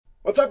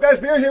What's up, guys?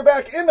 Beer here,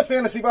 back in the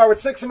fantasy bar with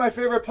 6 of my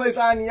favorite plays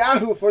on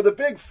Yahoo for the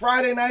big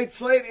Friday night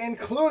slate,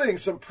 including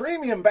some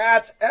premium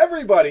bats.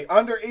 Everybody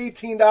under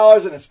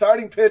 $18 and a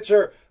starting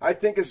pitcher I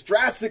think is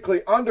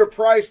drastically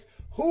underpriced.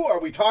 Who are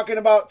we talking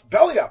about?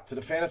 Belly up to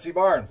the fantasy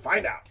bar and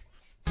find out.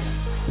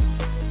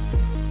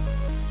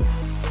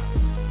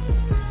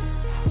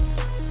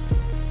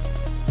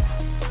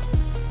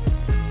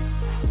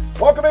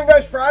 Welcome in,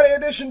 guys. Friday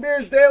edition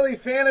Beers Daily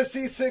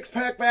Fantasy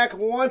Six-Pack back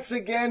once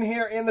again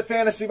here in the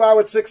fantasy bar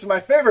with 6 of my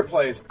favorite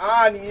plays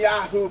on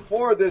Yahoo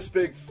for this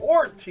big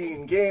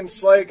 14-game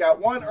slate. Got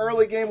one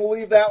early game. We'll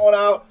leave that one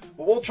out,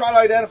 but we'll try to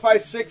identify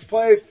 6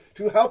 plays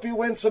to help you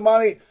win some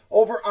money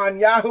over on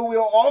Yahoo.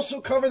 We'll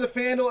also cover the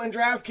FanDuel and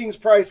DraftKings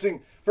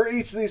pricing for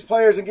each of these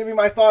players and give you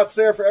my thoughts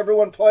there for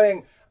everyone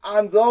playing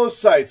on those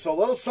sites. So a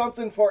little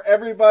something for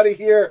everybody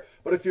here.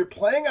 But if you're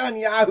playing on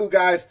Yahoo,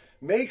 guys,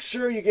 make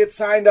sure you get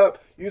signed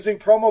up using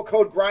promo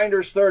code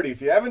GRINDERS30.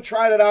 If you haven't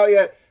tried it out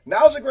yet,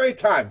 now's a great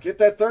time. Get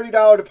that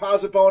 $30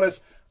 deposit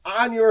bonus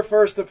on your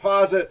first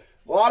deposit.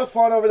 A lot of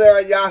fun over there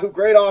at Yahoo.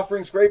 Great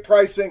offerings, great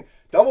pricing.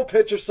 Double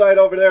pitcher site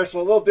over there, so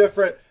a little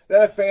different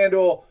than a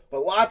FanDuel,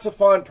 but lots of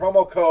fun.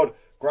 Promo code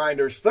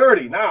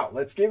GRINDERS30. Now,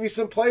 let's give you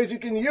some plays you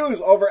can use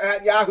over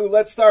at Yahoo.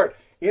 Let's start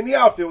in the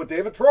outfield with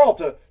David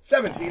Peralta,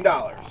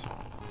 $17.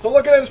 So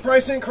looking at his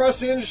pricing across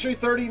the industry,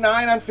 $39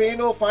 on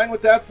FanDuel, fine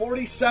with that.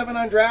 $47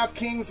 on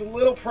DraftKings, a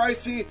little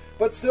pricey,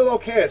 but still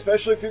okay,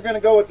 especially if you're going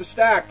to go with the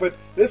stack. But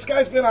this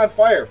guy's been on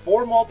fire.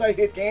 4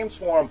 multi-hit games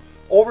for him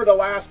over the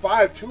last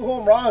 5. 2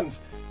 home runs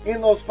in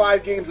those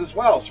 5 games as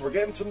well. So we're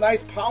getting some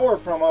nice power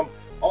from him.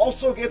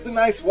 Also get the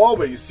nice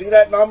WOBA. You see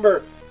that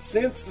number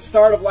since the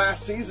start of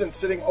last season,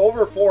 sitting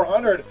over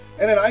 400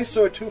 and an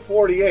ISO at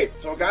 248.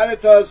 So a guy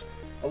that does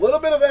a little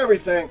bit of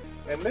everything.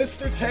 And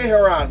Mr.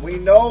 Teheran, we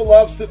know,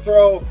 loves to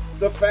throw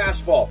the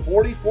fastball.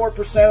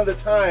 44% of the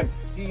time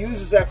he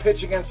uses that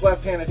pitch against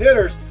left-handed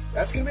hitters.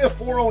 That's going to be a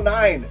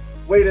 409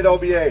 weighted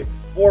OBA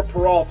for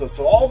Peralta.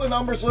 So all the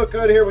numbers look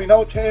good here. We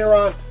know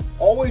Teheran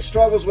always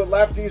struggles with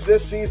lefties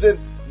this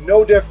season.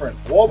 No different.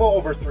 WOBA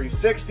over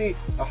 360,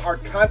 a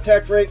hard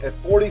contact rate at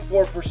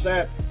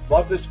 44%.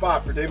 Love this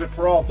spot for David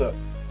Peralta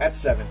at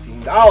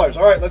 $17.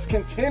 All right, let's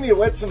continue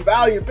with some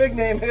value. Big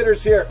name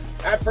hitters here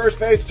at first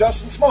base.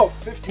 Justin Smoak,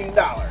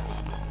 $15.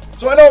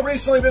 So I know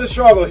recently been a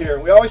struggle here.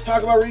 We always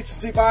talk about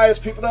recency bias,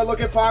 people that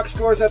look at box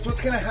scores. That's what's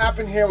going to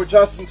happen here with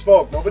Justin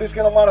Smoak. Nobody's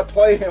going to want to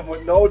play him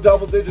with no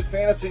double-digit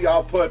fantasy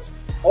outputs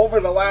over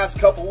the last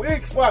couple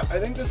weeks, but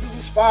I think this is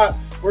a spot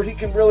where he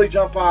can really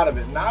jump out of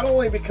it. Not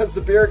only because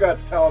the beer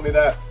gut's telling me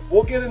that.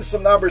 We'll get into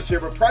some numbers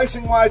here, but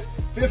pricing-wise,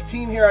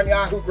 15 here on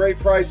Yahoo, great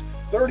price.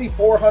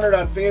 3,400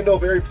 on FanDuel,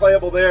 very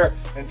playable there.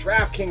 And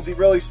DraftKings, he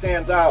really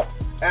stands out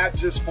at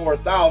just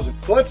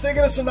 4,000. So let's dig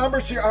into some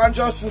numbers here on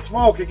Justin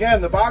Smoak.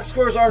 Again, the box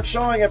scores aren't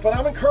showing it, but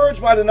I'm encouraged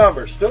by the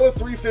numbers. Still a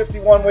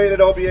 351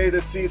 weighted OBA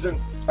this season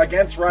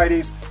against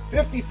righties.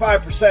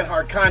 55%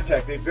 hard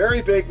contact, a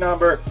very big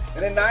number,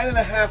 and a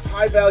 9.5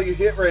 high value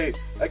hit rate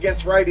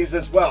against righties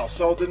as well.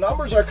 So the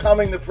numbers are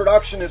coming, the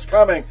production is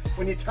coming.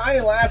 When you tie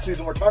in last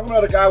season, we're talking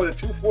about a guy with a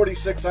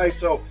 246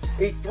 ISO,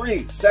 a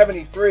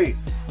 373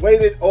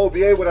 weighted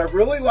OBA. What I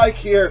really like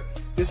here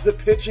is the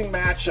pitching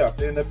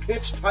matchup, and the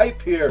pitch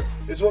type here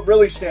is what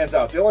really stands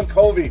out. Dylan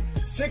Covey,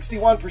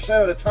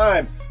 61% of the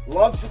time,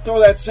 loves to throw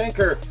that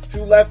sinker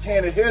to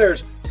left-handed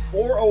hitters.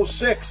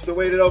 406 the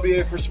weighted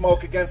OBA for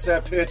Smoak against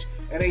that pitch,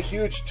 and a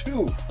huge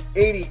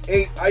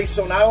 288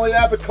 ISO. Not only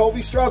that, but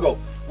Covey struggled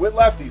with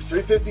lefties.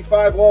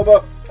 355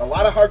 WOBA, a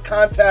lot of hard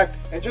contact,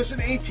 and just an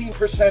 18%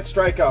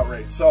 strikeout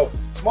rate. So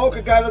Smoak,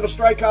 a guy that'll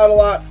strike out a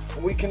lot,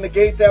 and we can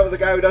negate that with a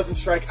guy who doesn't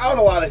strike out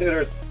a lot of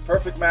hitters.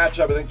 Perfect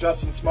matchup. I think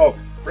Justin Smoak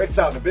breaks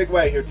out in a big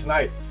way here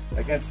tonight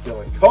against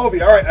Dylan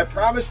Covey. All right, I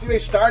promised you a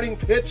starting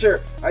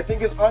pitcher I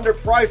think is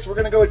underpriced. We're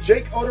going to go with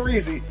Jake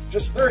Odorizzi,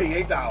 just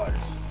 $38.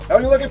 Now,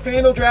 when you look at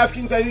FanDuel,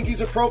 DraftKings, I think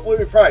he's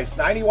appropriately priced.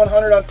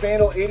 $9,100 on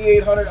FanDuel,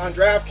 $8,800 on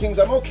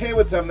DraftKings. I'm okay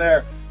with them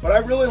there, but I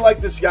really like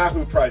this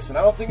Yahoo price, and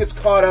I don't think it's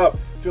caught up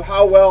to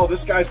how well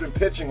this guy's been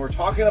pitching. We're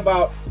talking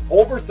about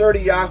over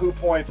 30 Yahoo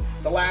points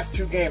the last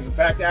 2 games. In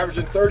fact,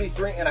 averaging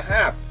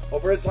 33.5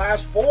 over his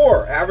last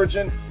 4,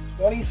 averaging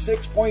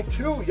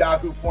 26.2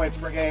 Yahoo points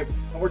per game.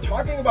 And we're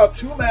talking about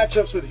 2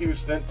 matchups with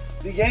Houston.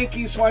 The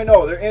Yankees, who I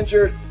know they're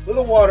injured, a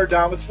little watered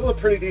down, but still a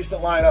pretty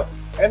decent lineup.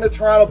 And the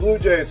Toronto Blue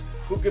Jays,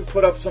 who can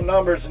put up some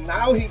numbers. And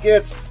now he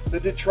gets the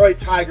Detroit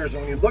Tigers.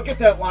 And when you look at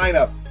that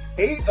lineup,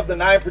 8 of the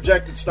 9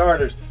 projected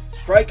starters,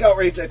 strikeout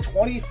rates at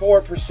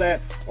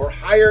 24% or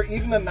higher.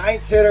 Even the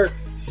 9th hitter,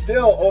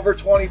 still over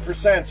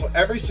 20%. So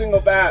every single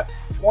bat,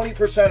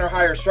 20% or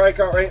higher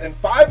strikeout rate. And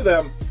 5 of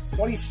them,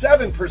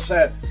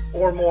 27%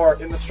 or more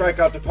in the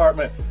strikeout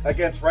department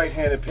against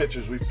right-handed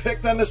pitchers. We've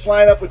picked on this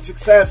lineup with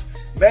success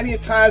many a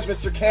times.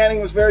 Mr. Canning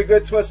was very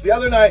good to us the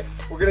other night.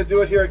 We're going to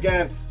do it here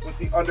again with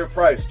the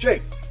underpriced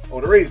Jake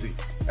Odorizzi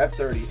at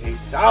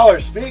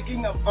 $38.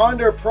 Speaking of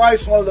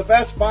underpriced, one of the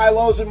best buy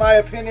lows in my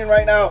opinion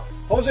right now,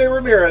 Jose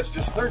Ramirez,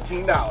 just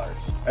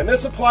 $13. And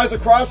this applies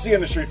across the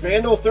industry.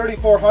 FanDuel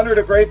 3,400,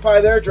 a great buy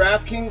there.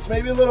 DraftKings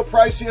maybe a little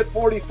pricey at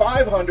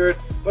 4,500,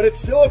 but it's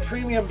still a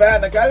premium bet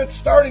and a guy that's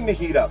starting to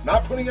heat up.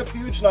 Not putting up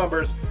huge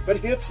numbers, but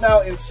hits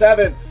now in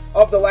 7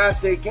 of the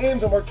last 8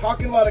 games. And we're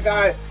talking about a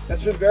guy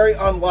that's been very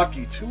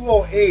unlucky.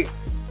 208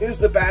 is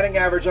the batting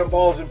average on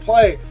balls in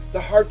play. The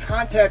hard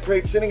contact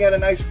rate sitting at a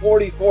nice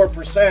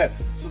 44%.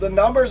 So the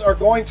numbers are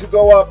going to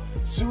go up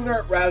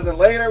sooner rather than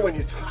later. When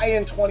you tie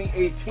in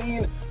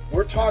 2018,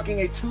 we're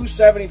talking a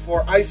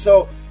 274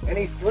 ISO and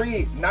a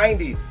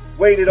 390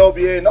 weighted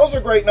OBA, and those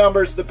are great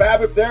numbers. The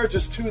BABIP there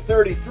just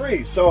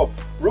 233, so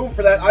room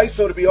for that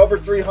ISO to be over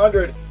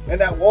 300 and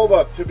that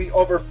WOBA to be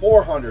over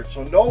 400.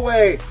 So no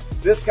way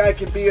this guy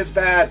can be as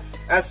bad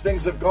as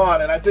things have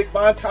gone. And I think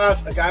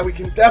Montas, a guy we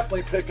can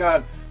definitely pick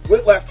on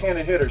with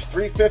left-handed hitters.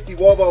 350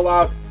 WOBA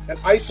allowed, an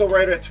ISO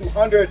right at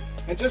 200,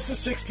 and just a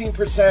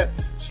 16%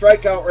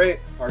 strikeout rate,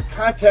 our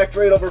contact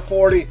rate over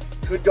 40.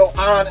 Could go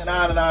on and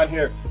on and on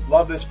here.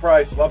 Love this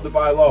price. Love to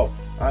buy low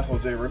on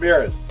Jose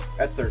Ramirez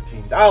at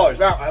 $13.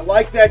 Now, I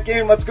like that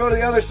game. Let's go to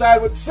the other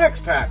side with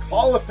 6-pack.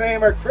 Hall of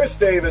Famer Chris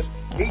Davis,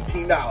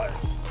 $18.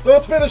 So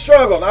it's been a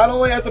struggle, not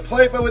only at the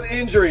plate, but with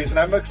injuries, and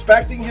I'm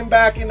expecting him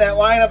back in that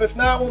lineup. If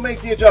not, we'll make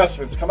the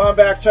adjustments. Come on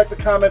back, check the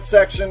comment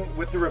section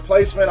with the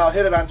replacement. I'll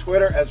hit it on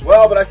Twitter as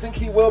well, but I think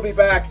he will be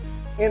back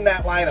in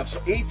that lineup.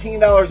 So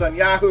 $18 on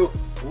Yahoo.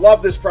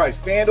 Love this price.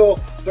 FanDuel,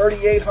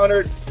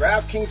 $3,800.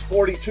 DraftKings,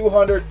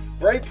 $4,200.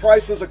 Great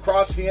prices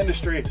across the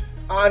industry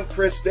on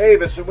Chris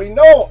Davis. And we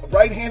know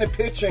right-handed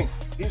pitching,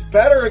 he's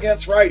better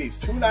against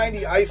righties.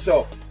 290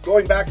 ISO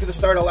going back to the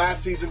start of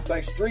last season.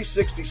 Nice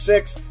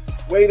 366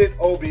 weighted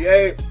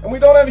OBA. And we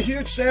don't have a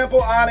huge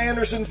sample on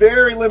Anderson,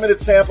 very limited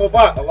sample,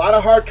 but a lot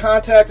of hard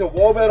contact. A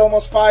WOBA at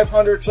almost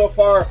 500 so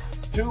far.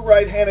 2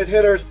 right-handed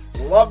hitters.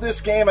 Love this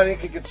game. I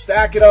think he can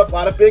stack it up. A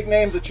lot of big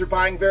names that you're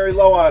buying very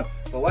low on.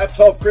 But let's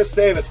hope Chris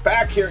Davis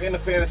back here in the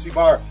fantasy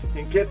bar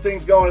can get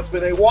things going. It's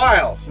been a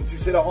while since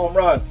he's hit a home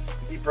run.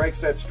 He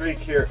breaks that streak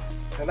here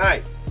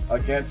tonight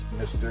against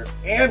Mr.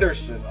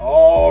 Anderson.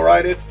 All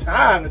right, it's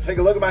time to take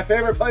a look at my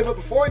favorite play. But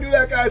before we do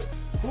that, guys,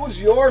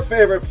 who's your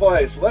favorite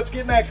play? So let's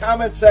get in that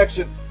comment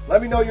section.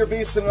 Let me know your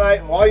beast tonight.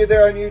 And while you're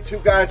there on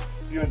YouTube, guys,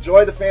 if you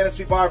enjoy the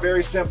fantasy bar,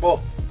 very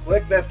simple.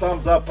 Click that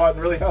thumbs up button.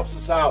 Really helps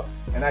us out,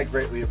 and I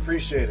greatly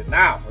appreciate it.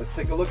 Now, let's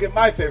take a look at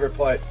my favorite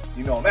play.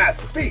 You know him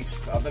as the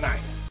beast of the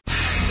night.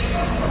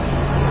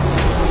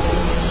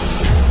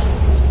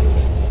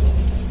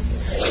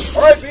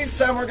 All right, Beast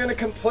time. We're going to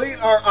complete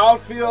our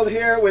outfield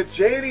here with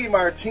JD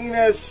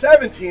Martinez,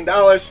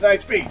 $17,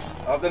 tonight's Beast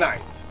of the Night.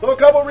 So a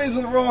couple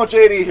reasons we're going with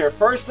JD here.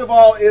 First of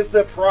all is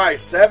the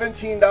price.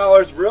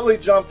 $17 really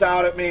jumped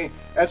out at me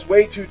as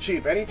way too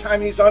cheap. Anytime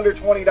he's under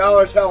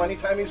 $20, hell,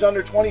 anytime he's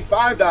under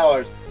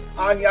 $25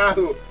 on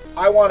Yahoo,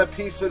 I want a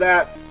piece of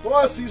that.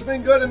 Plus, he's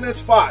been good in this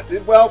spot.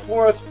 Did well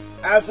for us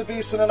as the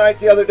Beast of the Night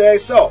the other day.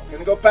 So, I'm going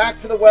to go back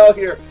to the well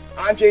here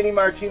on JD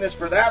Martinez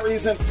for that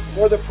reason,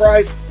 for the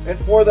price, and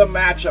for the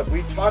matchup.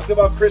 We talked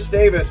about Chris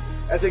Davis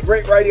as a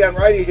great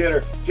righty-on-righty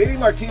hitter. JD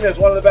Martinez,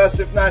 one of the best,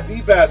 if not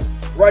the best,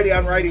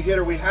 righty-on-righty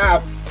hitter we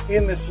have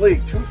in this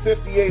league.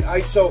 258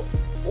 ISO,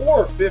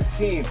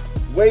 415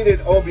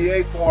 weighted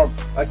OBA form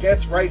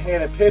against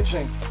right-handed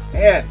pitching.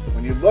 And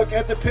when you look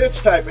at the pitch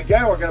type,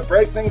 again, we're going to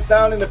break things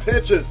down into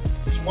pitches.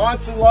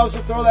 Swanson loves to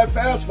throw that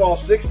fastball,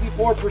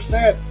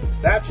 64%.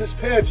 That's his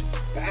pitch.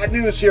 Bad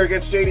news here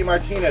against JD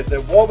Martinez. The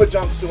WOBA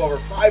jumps to over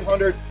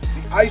 500.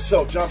 The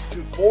ISO jumps to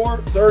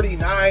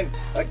 439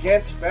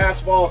 against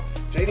fastballs.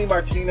 JD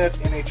Martinez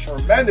in a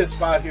tremendous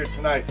spot here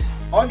tonight.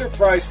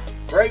 Underpriced,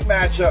 great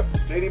matchup.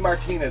 JD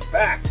Martinez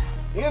back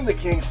in the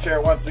King's chair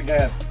once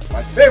again.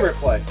 My favorite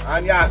play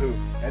on Yahoo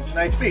and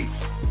tonight's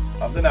Beast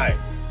of the Night.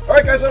 All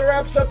right, guys, that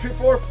wraps up here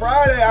for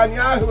Friday on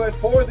Yahoo and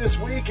for this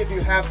week. If you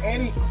have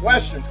any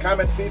questions,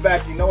 comments,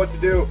 feedback, you know what to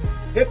do.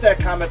 Hit that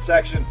comment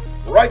section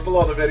right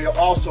below the video.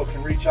 Also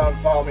can reach out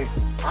and follow me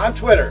on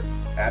Twitter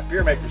at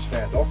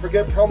Beermakersfan. Don't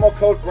forget promo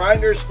code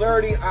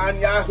Grinders30 on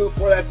Yahoo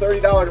for that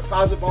 $30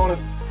 deposit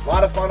bonus. A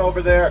lot of fun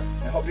over there.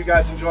 I hope you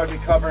guys enjoyed me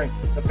covering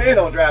the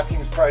FanDuel and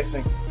DraftKings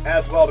pricing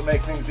as well to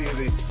make things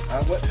easy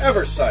on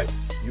whatever site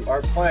you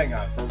are playing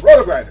on. For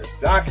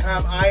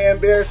rotogrinders.com, I am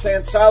Beer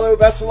saying salut.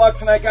 Best of luck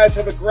tonight, guys.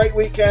 Have a great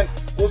weekend.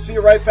 We'll see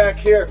you right back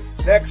here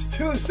next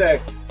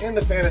Tuesday in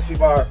the Fantasy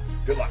Bar.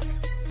 Good luck.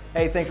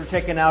 Hey, thanks for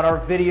checking out our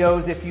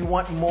videos. If you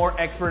want more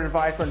expert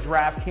advice on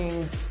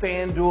DraftKings,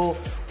 FanDuel,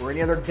 or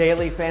any other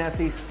daily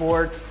fantasy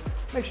sports,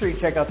 make sure you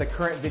check out the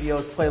current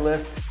videos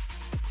playlist